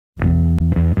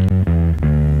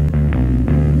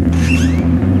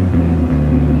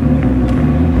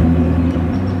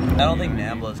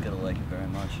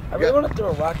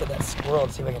rock at that squirrel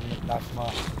and see if I can knock him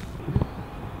off.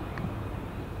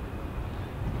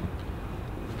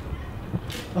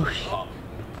 Oh shit.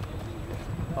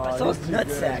 I saw his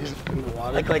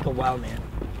nutsack. Like a wild man.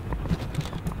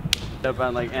 Up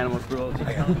on like animal cruelty.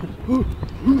 We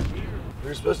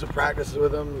were supposed to practice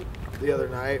with him the other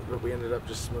night, but we ended up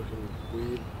just smoking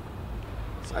weed.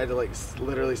 So I had to like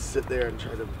literally sit there and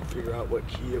try to figure out what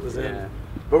key it was in.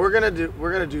 But we're gonna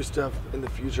do stuff in the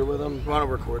future with him. We want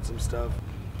to record some stuff.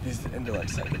 He's into like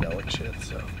psychedelic shit,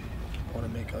 so I want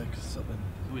to make like something.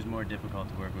 Who was more difficult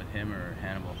to work with, him or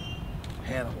Hannibal?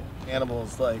 Hannibal.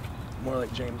 Hannibal's like more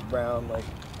like James Brown, like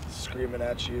screaming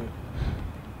at you.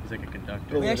 He's like a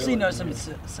conductor. We actually know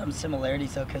some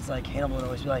similarities though, because like Hannibal would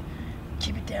always be like,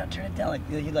 keep it down, turn it down. Like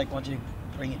he'd like want you to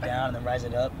bring it down and then rise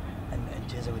it up, and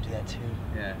Jizza would do that too.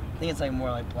 Yeah. I think it's like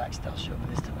more like black style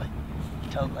chauvinist to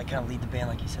like kind of lead the band,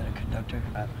 like you said, a conductor.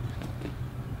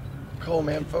 Cool,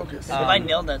 man, focus. If I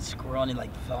nailed that squirrel and he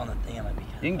like fell on the thing, I might be.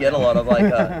 You can get a lot of like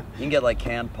you can get like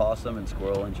canned possum and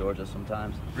squirrel in Georgia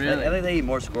sometimes. Really? I think they eat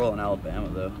more squirrel in Alabama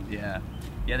though. Yeah.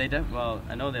 Yeah, they well,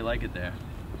 I know they like it there.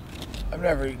 I've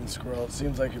never eaten squirrel. It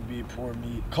seems like it'd be poor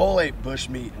meat. Cole ate bush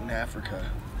meat in Africa.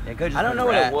 It could just I don't be know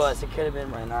rats. what it was. It could have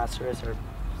been rhinoceros or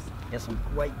some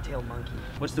white-tailed monkey.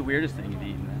 What's the weirdest thing you've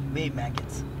eaten, man? We ate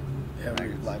maggots. Yeah,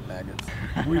 we eat live maggots.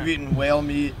 We've eaten whale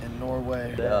meat in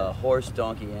Norway. Horse,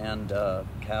 donkey, and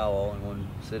cow all in one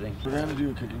sitting. We're gonna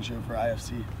do a cooking show for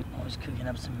IFC. Always cooking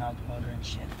up some mouthwater and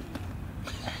shit.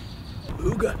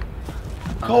 Ooga.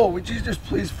 Cole, would you just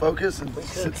please focus and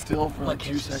sit still for like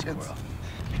 2 seconds?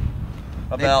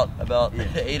 About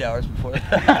 8 hours before.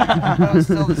 That was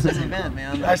still the same event,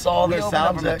 man. I saw all their We opened up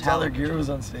sound on checks, all their Metallica. gear was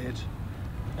on stage.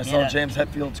 I saw James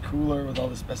Hetfield's cooler with all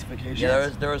the specifications. Yeah,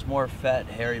 there was more fat,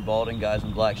 hairy, balding guys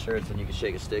in black shirts than you could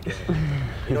shake a stick in.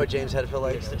 You know what James Hetfield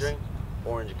likes to drink?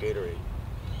 Orange Gatorade.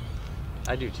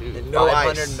 I do too. And no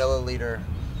 500 ice. milliliter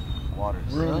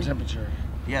waters. Room temperature.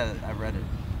 Yeah, I read it.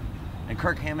 And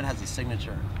Kirk Hammett has a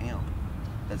signature amp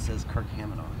that says Kirk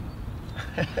Hammett on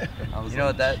it. You know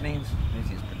what that means? It means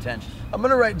he's pretentious. I'm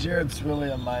gonna write Jared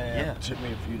Swilly on my amp. Yeah. It took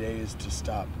me a few days to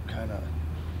stop kind of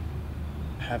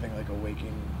having like a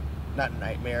waking, not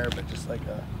nightmare, but just like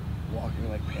a walking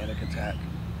like panic attack,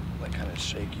 like kind of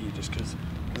shaky, just because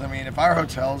I mean, if our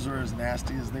hotels were as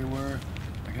nasty as they were,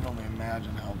 I can only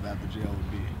imagine how bad the jail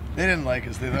would be. They didn't like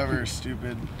us. They thought we were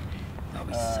stupid.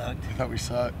 We sucked. They thought we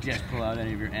sucked. Did you guys pull out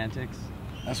any of your antics?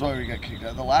 That's why we got kicked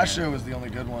out. The last show was the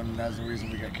only good one, and that's the reason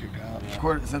we got kicked out.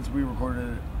 Since we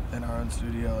recorded it in our own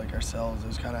studio, like ourselves, it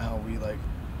was kind of how we like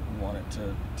want it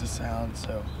to sound.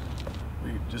 So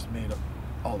we just made up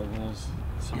all the rules.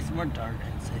 So It's more dark,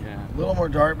 I'd say. Yeah. a little more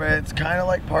dark, but it's kind of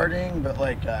like partying, but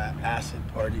like acid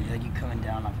party. Like you coming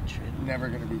down off a trip. Never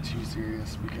gonna be too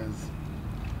serious because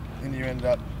then you end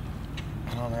up,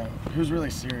 I don't know, who's really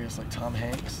serious? Like Tom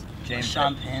Hanks,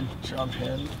 Sean Penn. Sean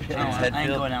Penn. I ain't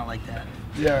going out like that.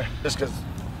 Yeah, just because,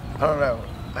 I don't know.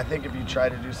 I think if you try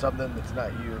to do something that's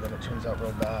not you, then it turns out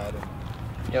real bad.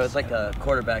 Yeah, it's like a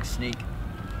quarterback sneak,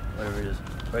 whatever it is.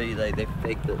 Where they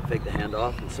fake the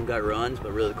handoff, and some guy runs,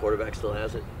 but really the quarterback still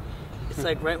has it. It's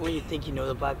like right when you think you know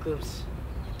the Black Clips,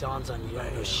 it dawns on you, you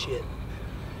don't know shit.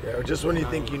 Yeah, or just when you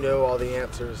think you know all the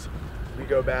answers, we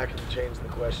go back and change the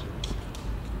questions.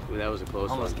 Ooh, that was a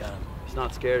close Almost one. got him. He's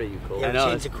not scared of you, Cole. Yeah, I know,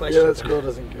 change the Yeah, question. that squirrel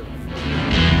doesn't give.